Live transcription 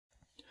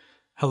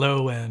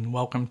Hello and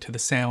welcome to the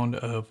sound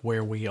of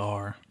where we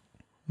are.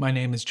 My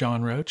name is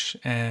John Roach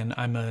and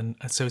I'm an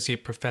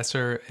associate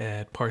professor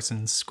at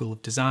Parsons School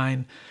of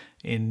Design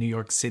in New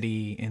York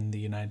City in the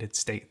United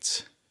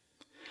States.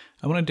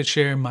 I wanted to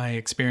share my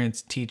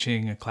experience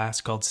teaching a class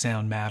called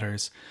Sound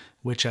Matters,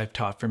 which I've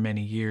taught for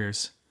many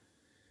years.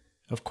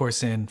 Of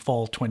course, in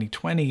fall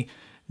 2020,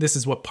 this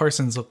is what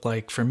Parsons looked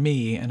like for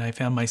me, and I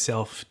found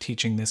myself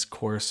teaching this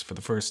course for the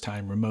first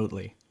time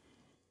remotely.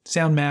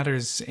 Sound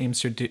Matters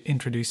aims to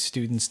introduce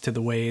students to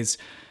the ways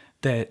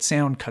that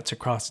sound cuts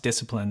across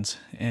disciplines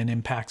and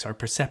impacts our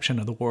perception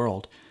of the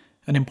world.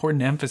 An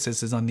important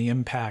emphasis is on the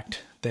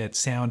impact that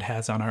sound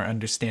has on our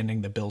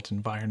understanding the built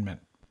environment.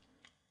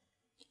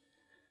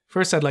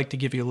 First, I'd like to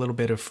give you a little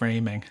bit of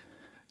framing.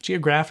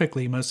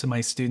 Geographically, most of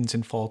my students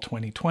in fall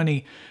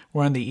 2020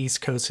 were on the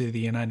East Coast of the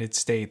United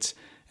States,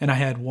 and I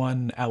had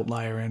one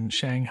outlier in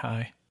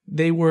Shanghai.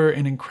 They were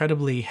an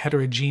incredibly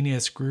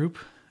heterogeneous group,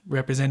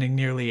 representing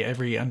nearly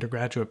every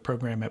undergraduate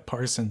program at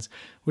Parsons,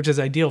 which is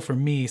ideal for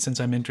me since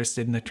I'm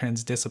interested in the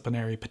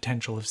transdisciplinary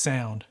potential of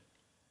sound.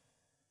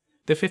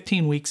 The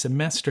 15-week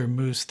semester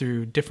moves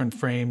through different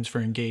frames for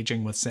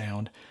engaging with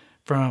sound,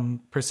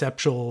 from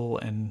perceptual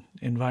and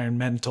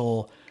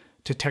environmental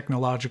to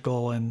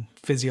technological and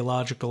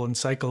physiological and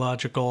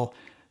psychological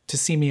to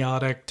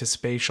semiotic to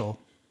spatial.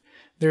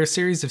 There are a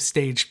series of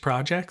staged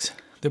projects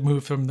that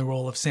move from the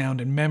role of sound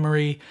and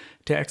memory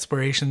to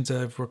explorations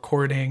of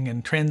recording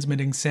and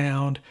transmitting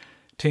sound,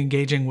 to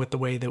engaging with the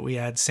way that we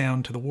add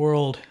sound to the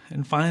world,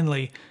 and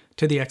finally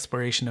to the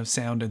exploration of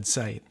sound and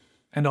sight.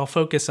 And I'll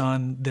focus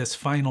on this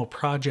final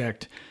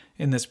project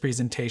in this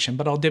presentation,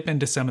 but I'll dip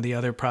into some of the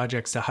other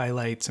projects to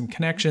highlight some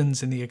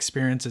connections and the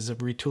experiences of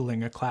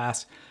retooling a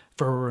class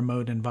for a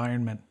remote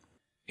environment.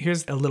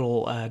 Here's a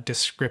little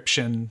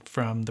description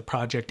from the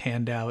project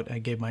handout I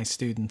gave my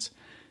students.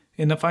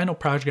 In the final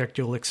project,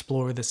 you'll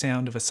explore the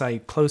sound of a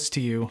site close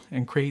to you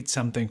and create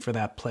something for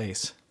that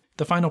place.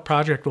 The final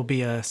project will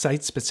be a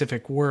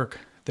site-specific work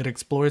that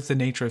explores the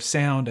nature of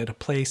sound at a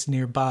place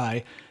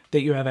nearby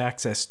that you have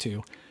access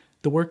to.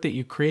 The work that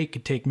you create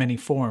could take many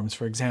forms,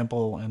 for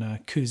example, an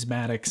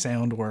acousmatic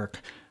sound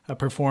work, a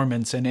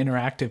performance, an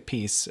interactive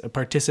piece, a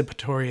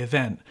participatory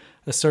event,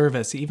 a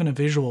service, even a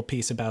visual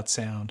piece about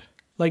sound.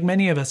 Like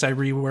many of us, I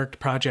reworked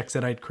projects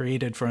that I'd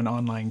created for an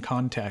online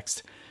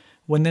context.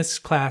 When this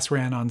class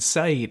ran on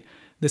site,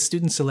 the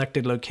students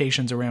selected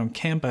locations around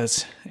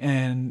campus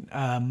and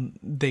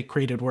they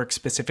created work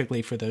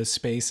specifically for those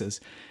spaces.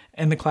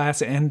 And the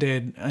class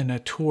ended in a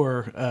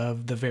tour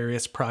of the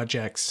various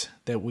projects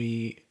that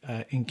we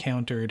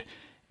encountered,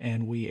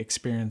 and we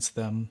experienced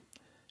them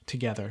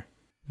together.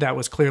 That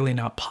was clearly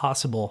not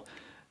possible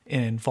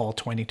in fall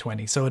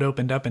 2020, so it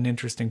opened up an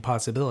interesting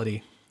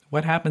possibility.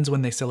 What happens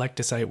when they select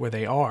a site where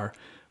they are?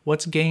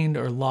 What's gained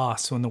or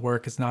lost when the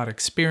work is not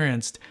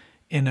experienced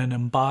in an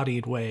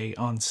embodied way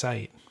on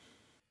site?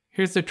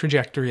 Here's the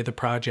trajectory of the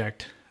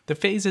project. The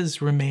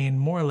phases remain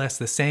more or less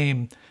the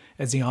same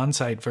as the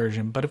on-site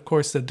version, but of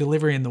course the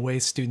delivery and the way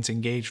students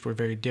engaged were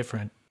very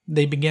different.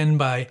 They begin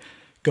by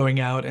going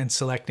out and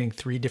selecting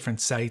 3 different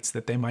sites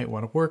that they might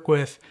want to work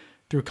with.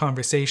 Through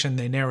conversation,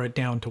 they narrow it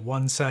down to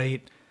one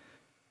site.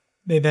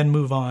 They then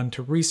move on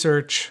to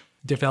research,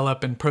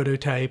 develop and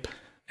prototype,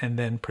 and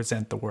then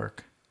present the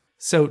work.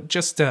 So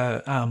just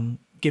to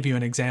give you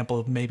an example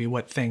of maybe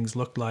what things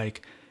looked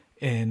like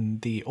in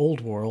the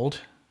old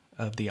world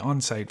of the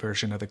on-site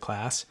version of the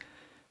class.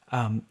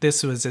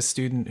 This was a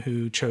student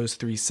who chose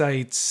 3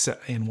 sites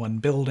in one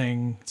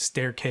building: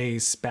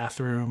 staircase,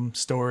 bathroom,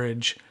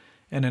 storage,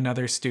 and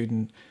another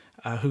student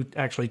who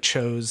actually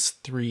chose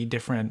 3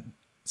 different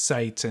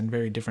sites in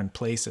very different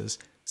places.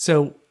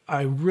 So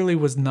I really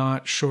was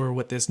not sure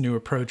what this new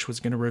approach was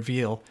going to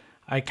reveal.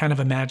 I kind of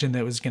imagined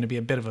that it was going to be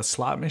a bit of a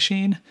slot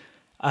machine.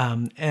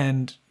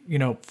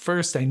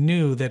 First I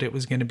knew that it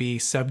was going to be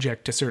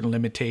subject to certain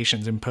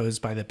limitations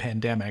imposed by the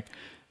pandemic.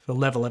 The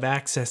level of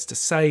access to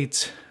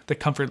sites, the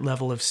comfort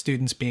level of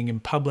students being in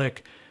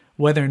public,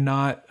 whether or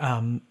not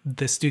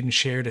the student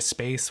shared a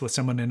space with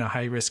someone in a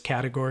high-risk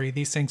category.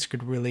 These things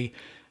could really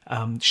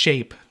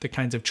shape the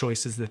kinds of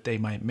choices that they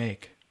might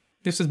make.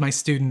 This is my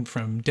student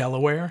from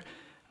Delaware.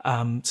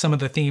 Some of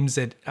the themes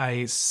that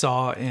I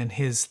saw in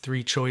his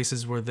 3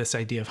 choices were this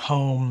idea of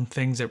home,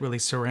 things that really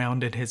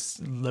surrounded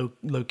his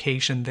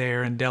location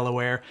there in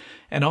Delaware,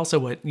 and also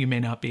what you may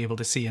not be able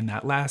to see in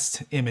that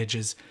last image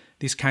is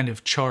these kind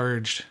of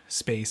charged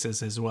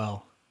spaces as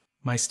well.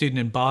 My student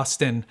in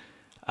Boston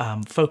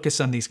focused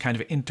on these kind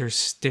of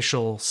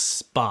interstitial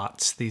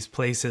spots, these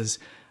places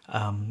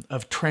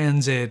of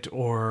transit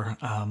or,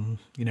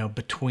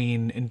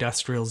 between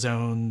industrial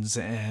zones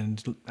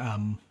and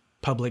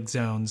public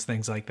zones,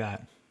 things like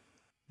that.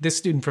 This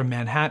student from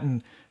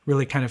Manhattan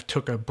really kind of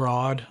took a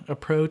broad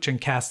approach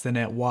and cast the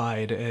net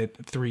wide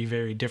at 3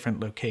 very different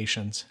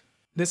locations.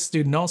 This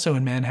student also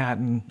in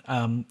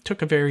Manhattan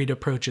took a varied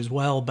approach as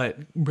well, but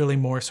really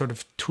more sort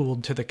of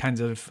tooled to the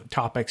kinds of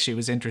topics she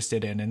was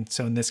interested in. And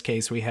so in this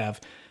case, we have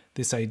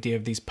this idea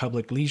of these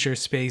public leisure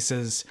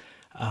spaces,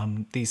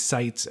 these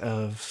sites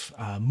of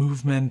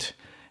movement,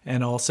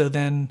 and also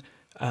then,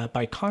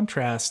 by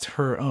contrast,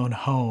 her own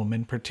home,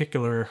 in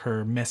particular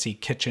her messy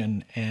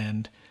kitchen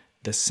and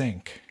the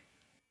sink.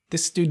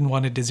 This student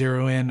wanted to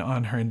zero in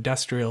on her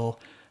industrial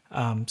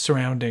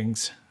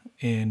surroundings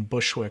in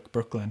Bushwick,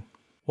 Brooklyn,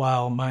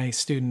 while my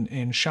student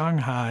in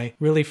Shanghai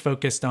really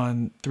focused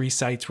on 3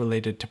 sites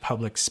related to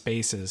public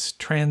spaces: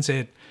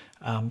 transit,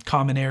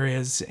 common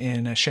areas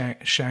in a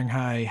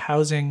Shanghai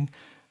housing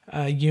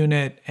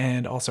unit,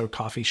 and also a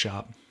coffee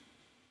shop.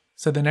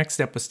 So the next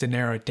step was to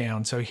narrow it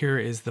down. So here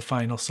is the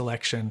final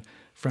selection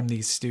from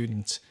these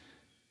students.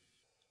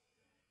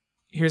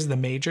 Here's the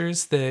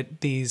majors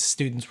that these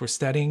students were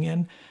studying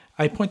in.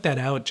 I point that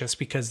out just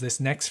because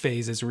this next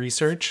phase is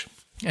research,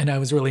 and I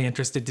was really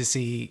interested to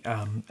see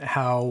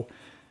how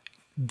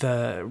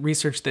the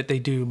research that they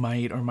do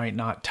might or might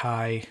not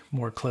tie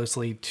more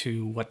closely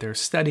to what they're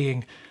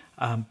studying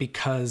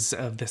because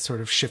of this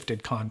sort of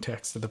shifted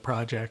context of the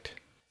project.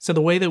 So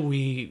the way that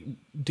we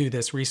do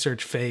this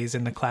research phase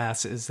in the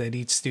class is that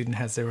each student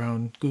has their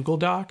own Google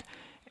Doc,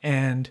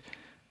 and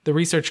the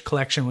research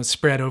collection was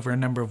spread over a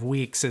number of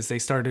weeks as they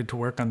started to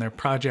work on their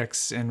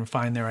projects and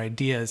refine their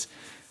ideas.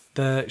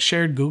 The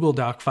shared Google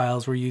Doc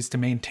files were used to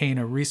maintain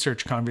a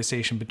research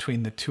conversation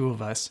between the two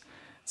of us.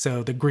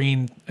 So the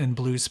green and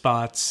blue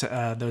spots,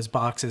 those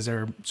boxes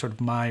are sort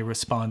of my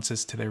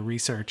responses to their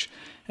research.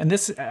 And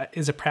this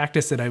is a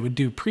practice that I would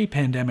do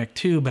pre-pandemic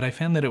too, but I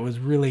found that it was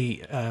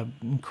really an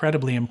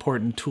incredibly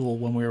important tool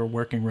when we were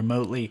working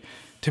remotely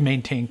to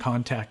maintain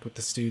contact with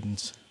the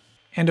students.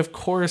 And of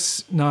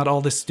course, not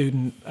all the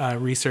student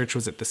research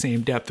was at the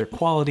same depth or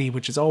quality,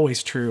 which is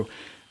always true.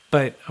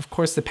 But of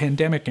course, the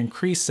pandemic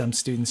increased some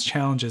students'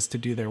 challenges to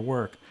do their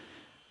work.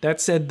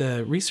 That said,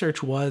 the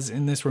research was,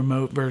 in this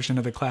remote version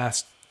of the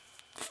class,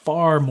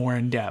 far more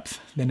in depth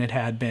than it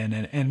had been,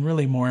 and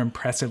really more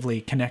impressively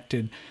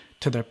connected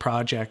to their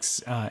projects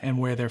and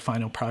where their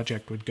final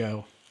project would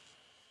go,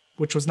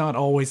 which was not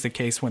always the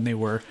case when they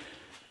were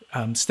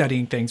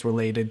studying things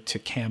related to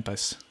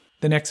campus.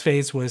 The next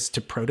phase was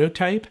to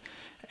prototype,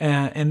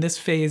 and this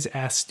phase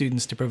asked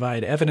students to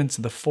provide evidence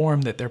of the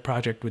form that their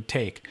project would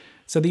take.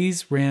 So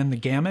these ran the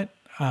gamut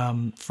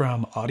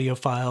from audio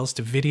files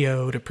to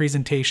video to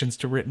presentations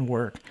to written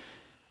work.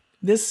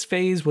 This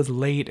phase was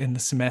late in the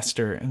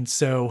semester, and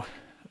so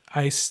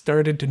I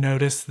started to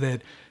notice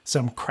that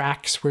some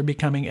cracks were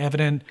becoming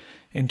evident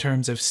in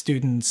terms of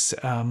students'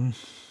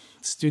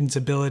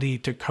 ability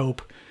to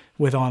cope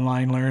with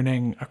online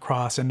learning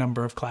across a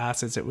number of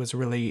classes. It was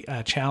really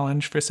a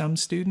challenge for some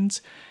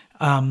students.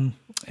 And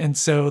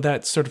so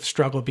that sort of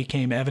struggle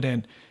became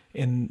evident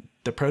in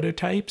the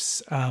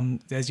prototypes,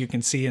 as you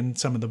can see in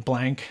some of the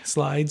blank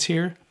slides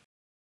here.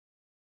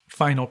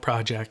 Final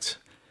projects.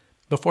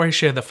 Before I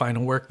share the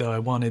final work, though, I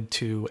wanted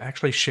to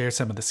actually share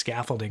some of the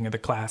scaffolding of the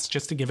class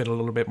just to give it a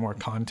little bit more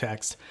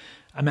context.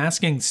 I'm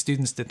asking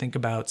students to think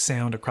about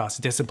sound across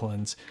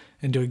disciplines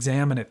and to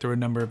examine it through a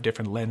number of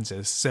different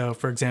lenses. So,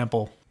 for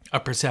example, a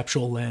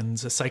perceptual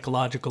lens, a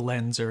psychological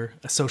lens, or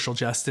a social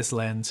justice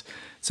lens.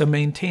 So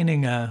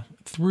maintaining a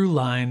through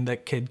line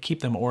that could keep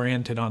them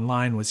oriented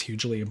online was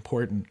hugely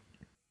important.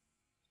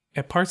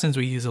 At Parsons,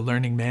 we use a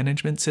learning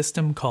management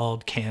system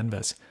called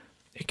Canvas.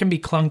 It can be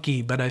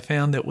clunky, but I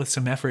found that with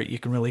some effort, you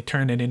can really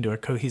turn it into a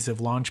cohesive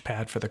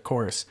launchpad for the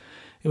course.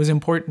 It was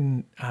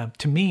important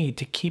to me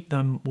to keep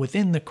them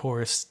within the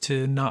course,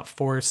 to not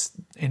force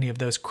any of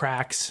those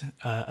cracks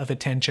of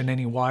attention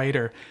any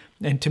wider,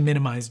 and to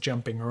minimize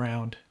jumping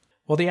around.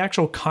 While the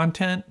actual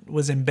content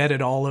was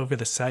embedded all over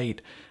the site,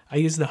 I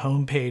used the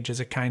homepage as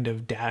a kind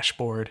of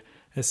dashboard,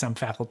 as some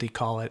faculty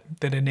call it,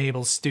 that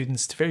enables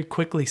students to very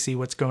quickly see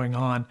what's going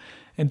on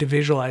and to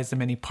visualize the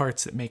many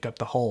parts that make up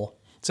the whole.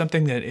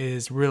 Something that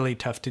is really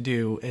tough to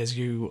do as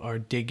you are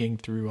digging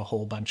through a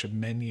whole bunch of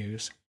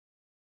menus.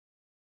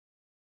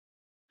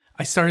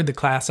 I started the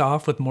class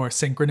off with more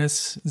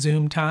synchronous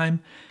Zoom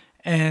time,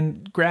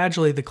 and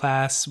gradually the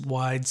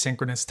class-wide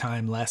synchronous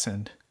time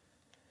lessened.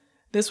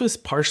 This was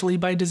partially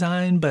by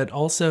design, but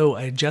also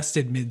I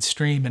adjusted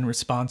midstream in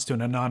response to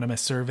an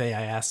anonymous survey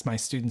I asked my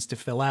students to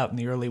fill out in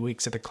the early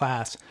weeks of the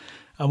class.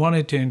 I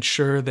wanted to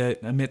ensure that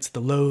amidst the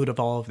load of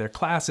all of their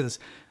classes,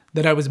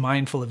 that I was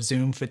mindful of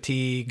Zoom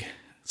fatigue,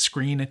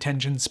 screen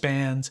attention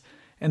spans,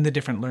 and the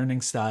different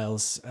learning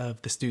styles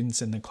of the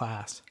students in the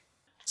class.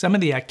 Some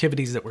of the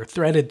activities that were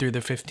threaded through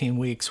the 15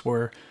 weeks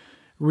were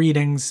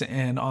readings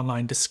and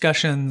online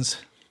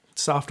discussions,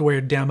 software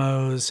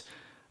demos,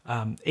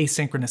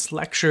 asynchronous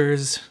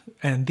lectures,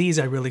 and these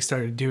I really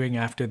started doing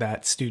after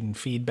that student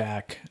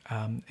feedback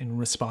in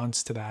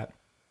response to that.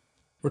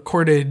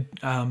 Recorded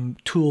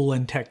tool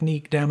and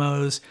technique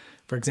demos,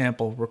 for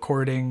example,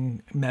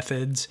 recording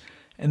methods,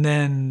 and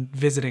then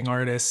visiting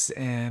artists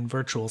and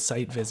virtual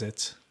site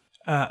visits.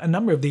 A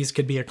number of these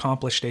could be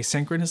accomplished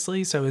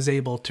asynchronously, so I was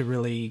able to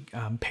really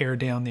pare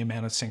down the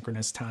amount of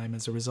synchronous time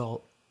as a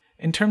result.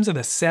 In terms of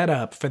the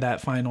setup for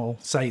that final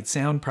site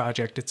sound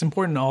project, it's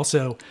important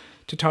also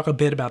to talk a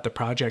bit about the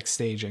project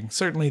staging.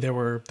 Certainly there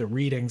were the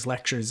readings,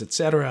 lectures,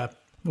 etc.,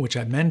 which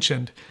I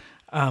mentioned,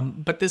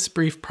 but this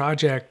brief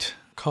project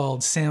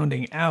called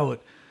Sounding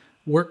Out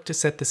work to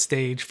set the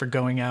stage for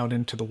going out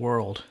into the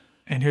world.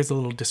 And here's a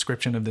little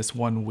description of this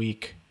 1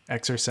 week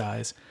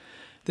exercise.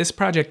 This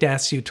project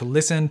asks you to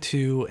listen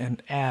to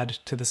and add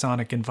to the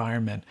sonic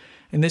environment.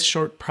 In this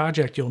short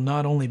project, you'll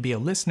not only be a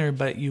listener,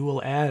 but you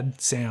will add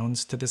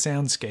sounds to the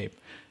soundscape.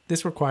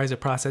 This requires a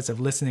process of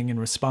listening and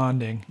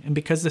responding, and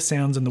because the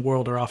sounds in the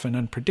world are often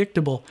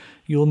unpredictable,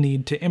 you'll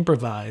need to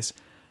improvise.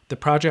 The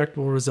project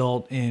will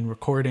result in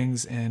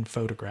recordings and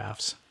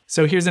photographs.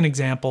 So here's an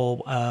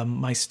example.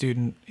 My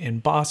student in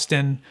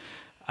Boston,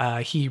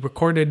 he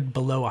recorded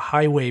below a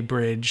highway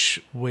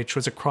bridge, which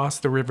was across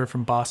the river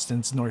from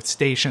Boston's North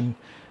Station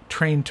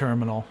train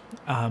terminal.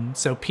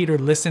 So Peter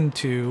listened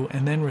to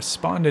and then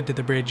responded to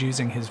the bridge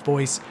using his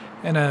voice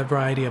and a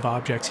variety of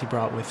objects he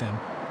brought with him.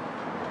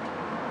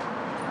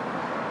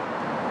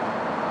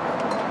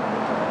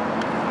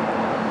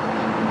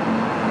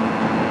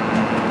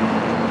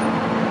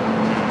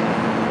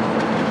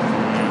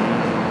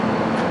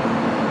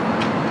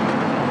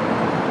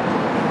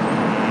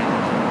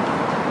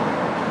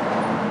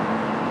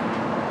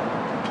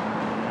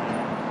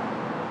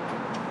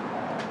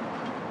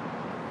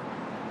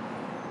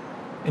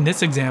 In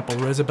this example,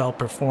 Rosabelle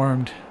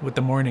performed with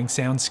the morning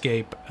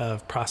soundscape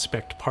of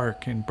Prospect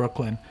Park in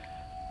Brooklyn.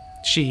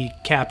 She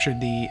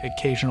captured the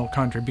occasional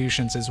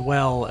contributions as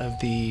well of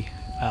the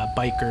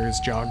bikers,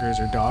 joggers,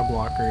 or dog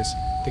walkers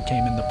that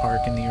came in the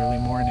park in the early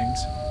mornings.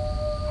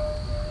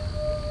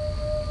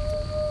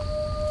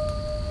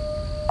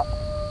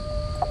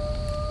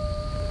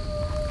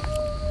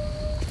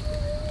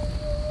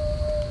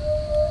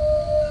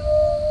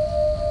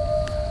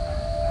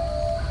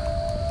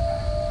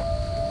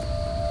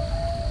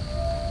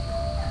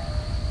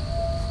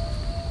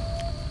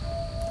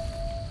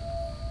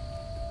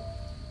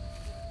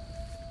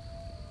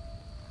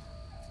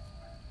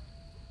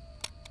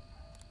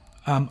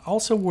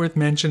 Also worth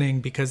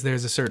mentioning, because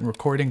there's a certain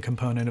recording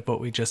component of what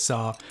we just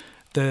saw,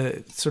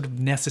 the sort of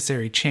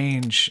necessary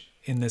change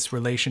in this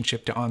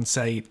relationship to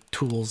on-site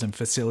tools and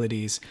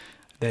facilities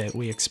that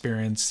we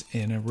experience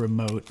in a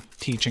remote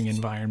teaching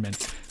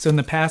environment. So in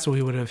the past,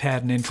 we would have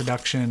had an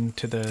introduction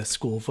to the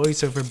school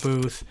voiceover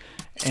booth,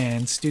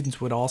 and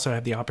students would also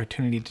have the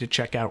opportunity to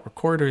check out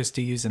recorders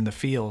to use in the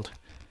field.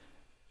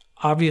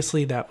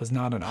 Obviously, that was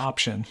not an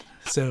option,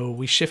 so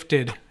we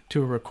shifted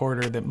to a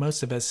recorder that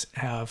most of us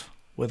have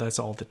with us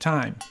all the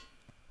time.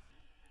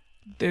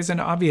 There's an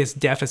obvious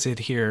deficit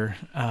here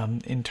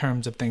in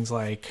terms of things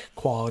like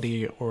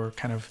quality or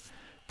kind of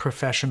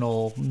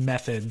professional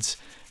methods,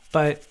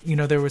 but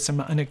there were some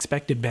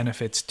unexpected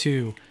benefits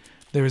too.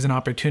 There was an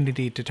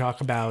opportunity to talk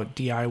about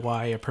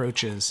DIY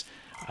approaches,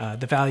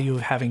 the value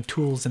of having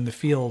tools in the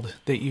field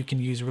that you can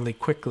use really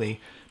quickly,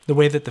 the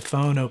way that the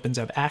phone opens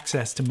up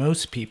access to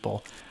most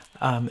people,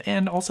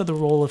 and also the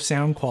role of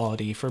sound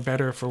quality, for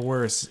better or for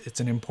worse.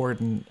 It's an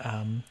important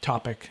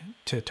topic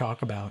to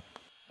talk about.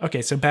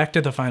 Okay, so back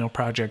to the final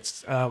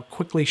projects. I'll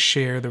quickly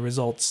share the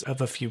results of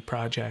a few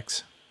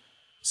projects.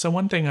 So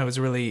one thing I was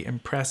really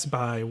impressed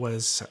by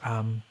was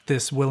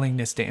this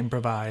willingness to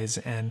improvise,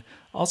 and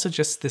also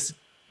just this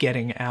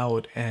getting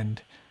out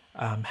and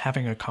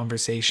having a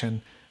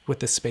conversation with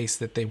the space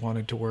that they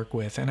wanted to work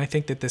with. And I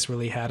think that this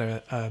really had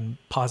a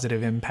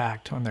positive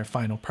impact on their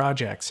final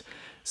projects.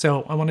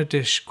 So I wanted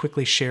to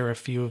quickly share a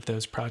few of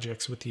those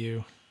projects with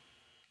you.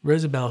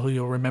 Rosabelle, who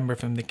you'll remember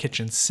from the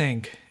kitchen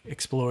sink,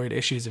 explored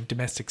issues of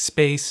domestic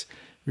space,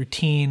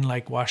 routine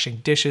like washing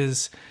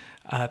dishes,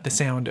 the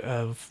sound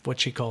of what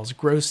she calls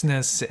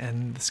grossness,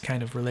 and this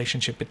kind of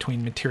relationship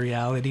between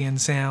materiality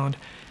and sound.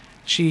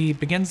 She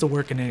begins the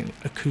work in a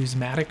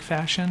acousmatic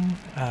fashion,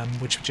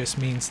 which just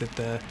means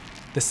that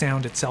the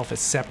sound itself is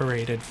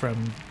separated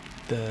from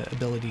the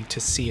ability to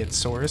see its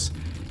source,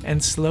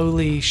 and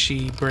slowly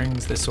she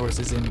brings the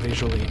sources in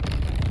visually.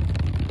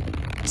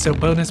 So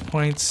bonus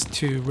points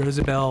to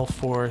Rosabelle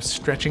for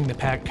stretching the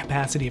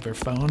capacity of her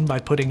phone by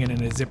putting it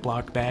in a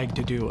Ziploc bag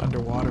to do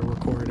underwater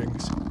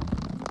recordings.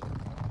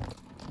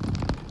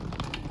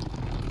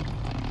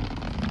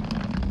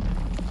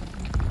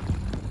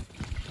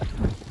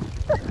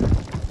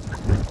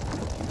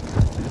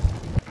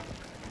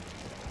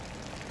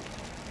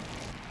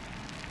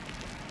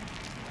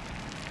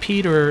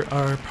 Peter,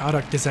 our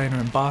product designer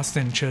in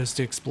Boston, chose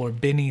to explore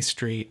Binney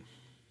Street.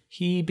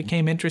 He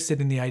became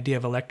interested in the idea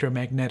of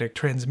electromagnetic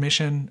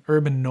transmission,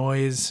 urban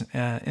noise,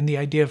 and the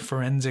idea of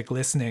forensic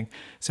listening.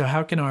 So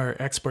how can our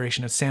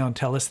exploration of sound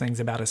tell us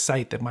things about a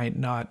site that might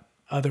not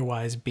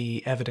otherwise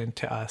be evident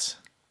to us?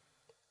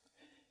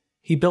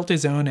 He built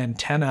his own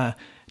antenna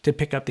to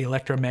pick up the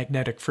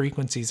electromagnetic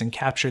frequencies and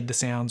captured the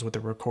sounds with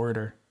a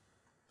recorder.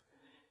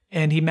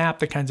 And he mapped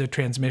the kinds of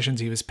transmissions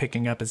he was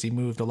picking up as he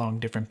moved along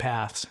different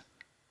paths.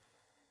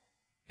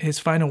 His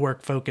final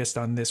work focused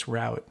on this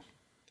route.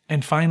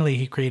 And finally,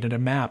 he created a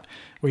map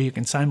where you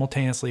can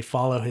simultaneously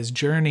follow his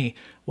journey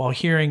while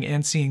hearing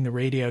and seeing the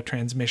radio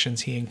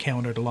transmissions he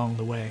encountered along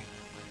the way.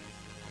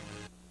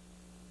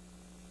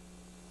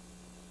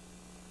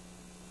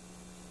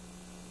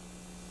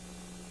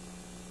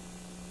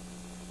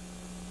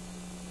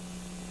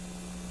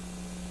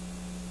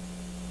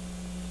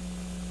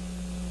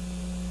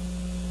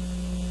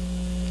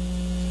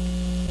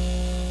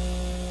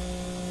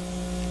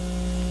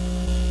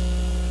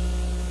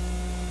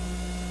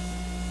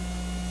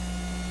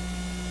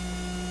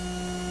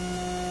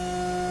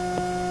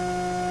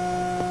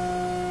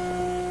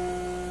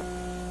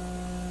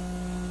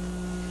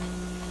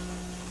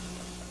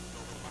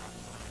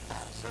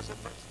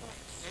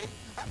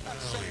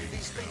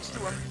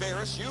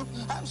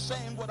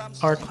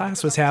 Our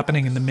class was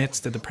happening in the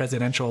midst of the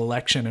presidential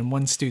election, and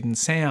one student,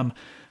 Sam,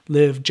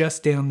 lived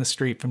just down the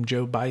street from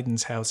Joe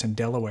Biden's house in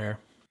Delaware.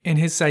 In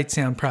his Sight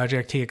Sound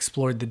project, he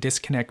explored the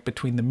disconnect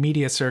between the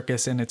media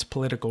circus and its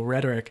political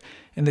rhetoric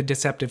and the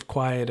deceptive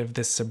quiet of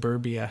this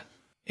suburbia.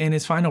 In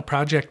his final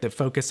project that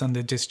focused on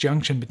the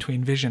disjunction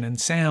between vision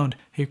and sound,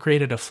 he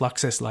created a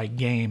Fluxus-like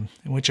game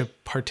in which a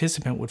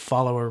participant would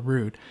follow a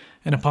route,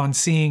 and upon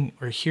seeing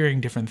or hearing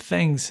different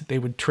things, they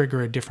would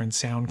trigger a different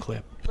sound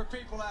clip. For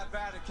people that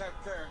bad, it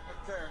kept clear.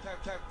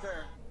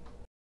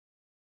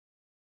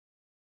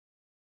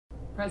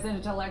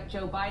 President-elect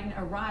Joe Biden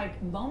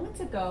arrived moments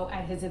ago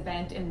at his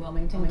event in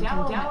Wilmington,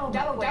 Delaware.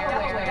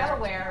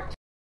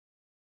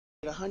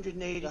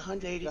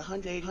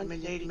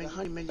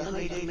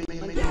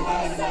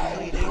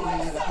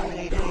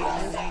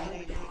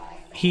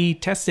 He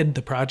tested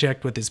the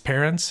project with his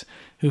parents,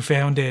 who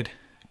found it,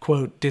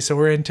 quote,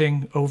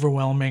 disorienting,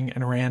 overwhelming,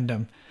 and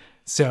random.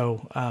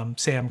 So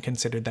Sam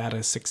considered that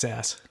a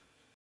success.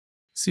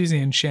 Susie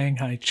in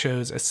Shanghai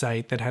chose a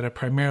site that had a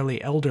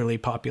primarily elderly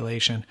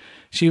population.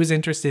 She was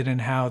interested in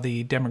how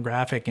the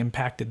demographic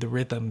impacted the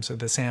rhythms of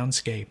the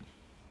soundscape.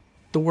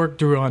 The work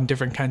drew on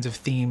different kinds of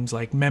themes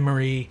like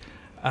memory.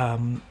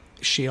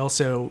 She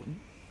also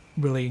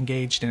really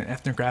engaged in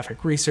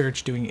ethnographic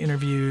research, doing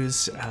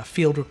interviews,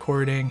 field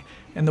recording,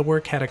 and the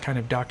work had a kind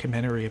of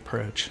documentary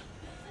approach.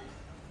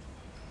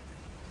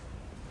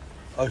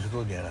 20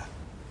多年了，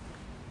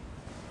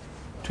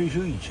退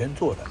休以前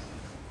做的。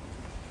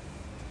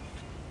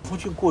父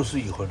亲过世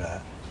以后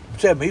呢，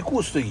在没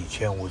过世以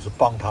前，我是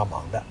帮他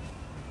忙的，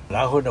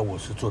然后呢，我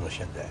是做到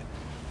现在，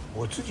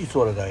我自己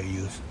做了大概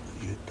有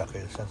大概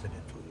30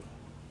年左右。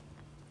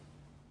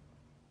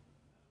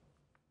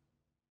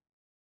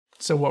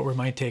So what were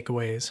my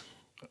takeaways?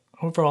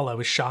 Overall, I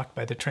was shocked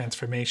by the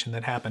transformation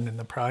that happened in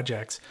the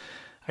projects.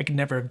 I could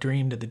never have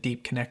dreamed of the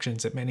deep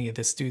connections that many of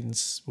the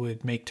students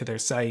would make to their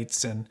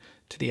sites and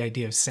to the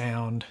idea of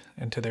sound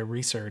and to their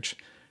research.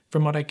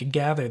 From what I could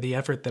gather, the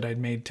effort that I'd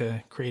made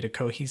to create a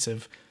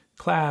cohesive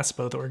class,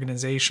 both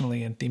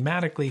organizationally and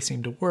thematically,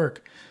 seemed to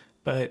work.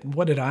 But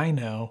what did I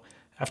know?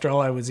 After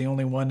all, I was the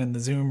only one in the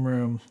Zoom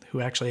room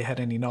who actually had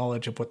any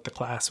knowledge of what the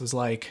class was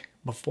like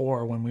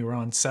before when we were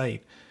on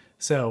site.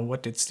 So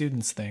what did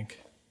students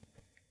think?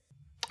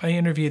 I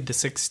interviewed the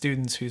 6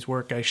 students whose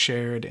work I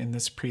shared in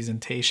this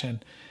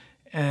presentation,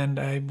 and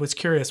I was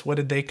curious, what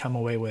did they come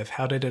away with?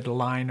 How did it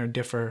align or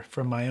differ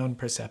from my own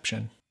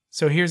perception?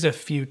 So here's a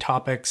few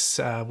topics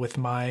with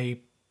my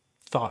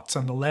thoughts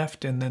on the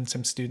left and then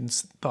some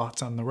students'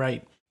 thoughts on the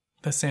right.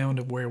 The sound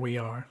of where we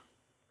are.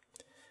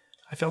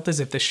 I felt as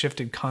if the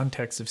shifted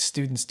context of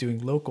students doing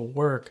local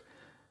work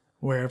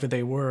wherever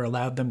they were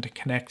allowed them to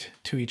connect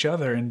to each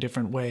other in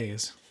different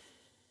ways.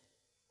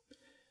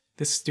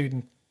 This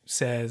student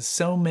says,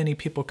 so many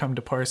people come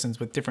to Parsons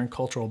with different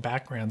cultural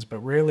backgrounds, but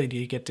rarely do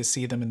you get to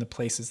see them in the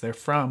places they're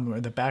from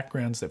or the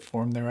backgrounds that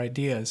form their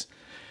ideas.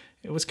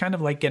 It was kind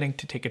of like getting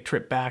to take a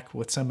trip back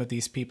with some of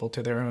these people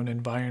to their own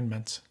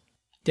environments.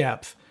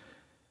 Depth.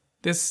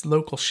 This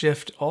local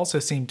shift also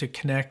seemed to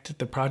connect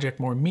the project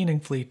more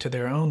meaningfully to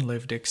their own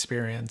lived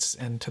experience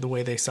and to the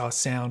way they saw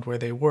sound where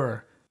they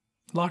were.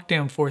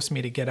 Lockdown forced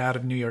me to get out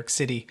of New York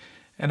City,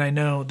 and I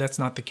know that's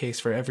not the case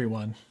for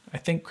everyone. I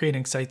think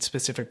creating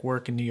site-specific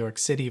work in New York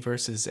City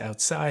versus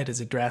outside is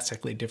a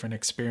drastically different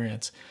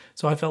experience,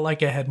 so I felt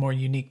like I had more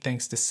unique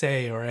things to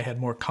say or I had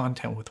more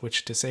content with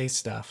which to say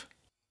stuff.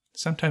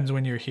 Sometimes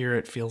when you're here,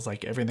 it feels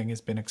like everything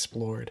has been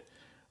explored,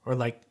 or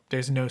like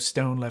there's no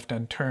stone left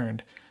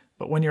unturned.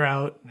 But when you're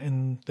out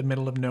in the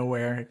middle of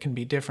nowhere, it can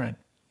be different.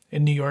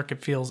 In New York,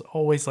 it feels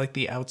always like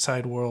the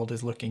outside world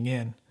is looking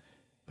in,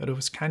 but it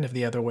was kind of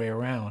the other way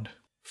around.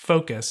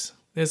 Focus.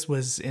 This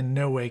was in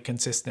no way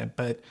consistent,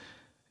 but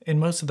in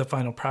most of the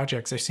final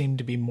projects, there seemed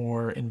to be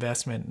more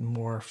investment and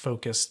more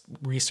focused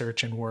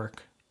research and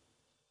work.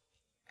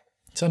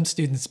 Some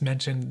students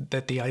mentioned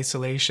that the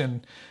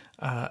isolation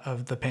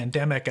of the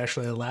pandemic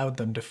actually allowed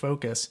them to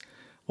focus,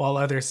 while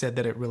others said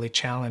that it really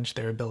challenged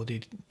their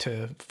ability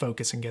to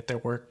focus and get their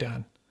work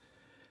done.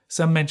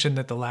 Some mentioned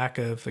that the lack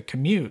of the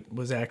commute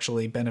was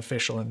actually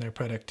beneficial in their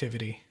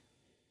productivity.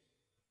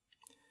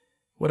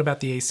 What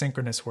about the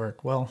asynchronous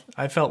work? Well,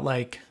 I felt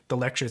like the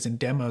lectures and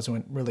demos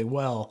went really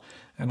well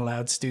and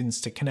allowed students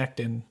to connect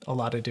in a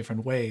lot of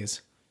different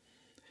ways.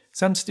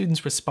 Some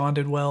students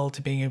responded well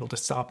to being able to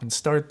stop and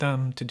start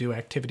them, to do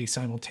activities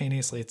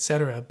simultaneously,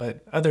 etc.,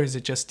 but others,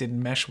 it just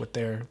didn't mesh with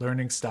their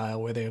learning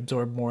style where they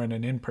absorbed more in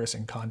an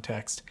in-person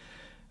context.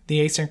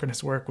 The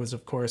asynchronous work was,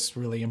 of course,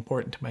 really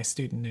important to my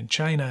student in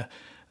China,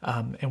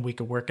 and we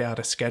could work out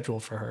a schedule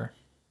for her.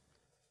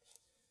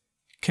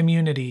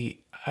 Community.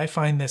 I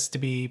find this to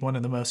be one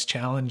of the most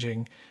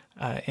challenging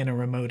in a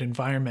remote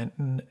environment,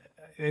 and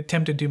I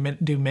attempted to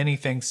do many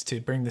things to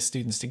bring the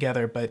students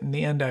together, but in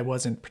the end I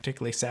wasn't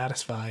particularly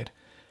satisfied.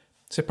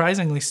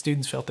 Surprisingly,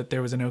 students felt that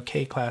there was an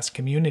okay class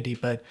community,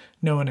 but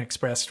no one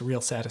expressed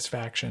real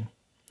satisfaction.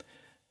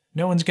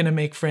 No one's going to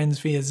make friends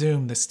via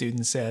Zoom, the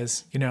student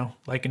says,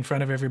 like in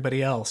front of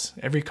everybody else.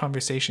 Every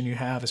conversation you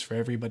have is for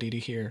everybody to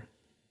hear.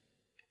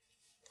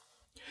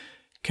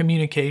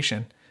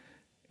 Communication.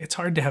 It's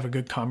hard to have a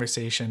good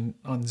conversation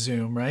on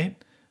Zoom,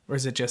 right? Or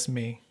is it just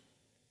me?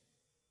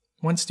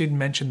 One student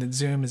mentioned that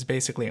Zoom is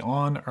basically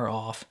on or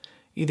off.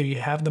 Either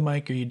you have the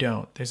mic or you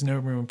don't. There's no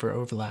room for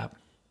overlap.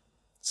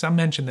 Some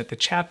mentioned that the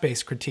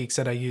chat-based critiques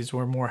that I used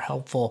were more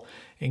helpful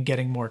in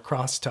getting more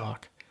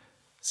crosstalk.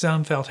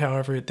 Some felt,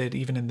 however, that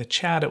even in the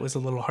chat it was a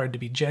little hard to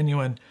be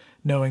genuine,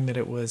 knowing that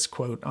it was,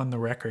 quote, on the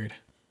record.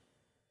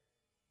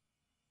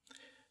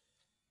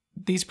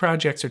 These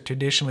projects are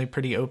traditionally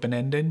pretty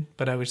open-ended,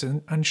 but I was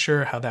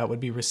unsure how that would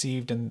be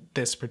received in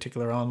this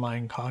particular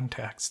online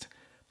context.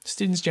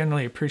 Students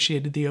generally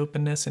appreciated the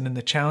openness, and in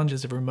the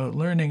challenges of remote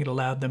learning, it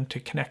allowed them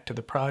to connect to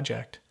the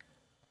project.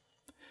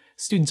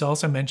 Students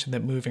also mentioned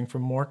that moving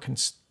from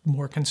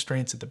more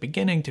constraints at the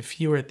beginning to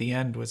fewer at the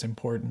end was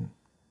important.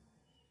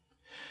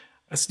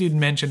 A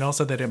student mentioned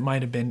also that it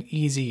might have been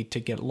easy to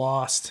get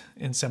lost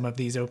in some of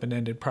these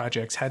open-ended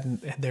projects had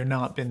there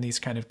not been these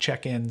kind of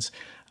check-ins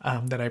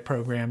that I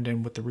programmed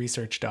in with the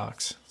research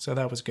docs. So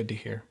that was good to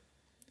hear.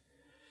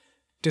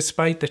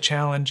 Despite the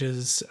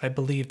challenges, I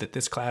believe that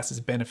this class has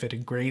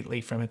benefited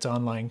greatly from its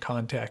online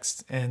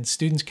context, and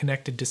students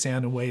connected to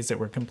sound in ways that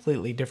were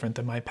completely different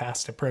than my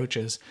past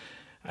approaches.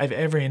 I have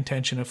every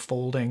intention of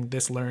folding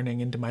this learning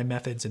into my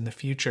methods in the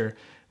future,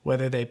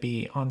 whether they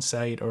be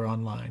on-site or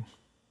online.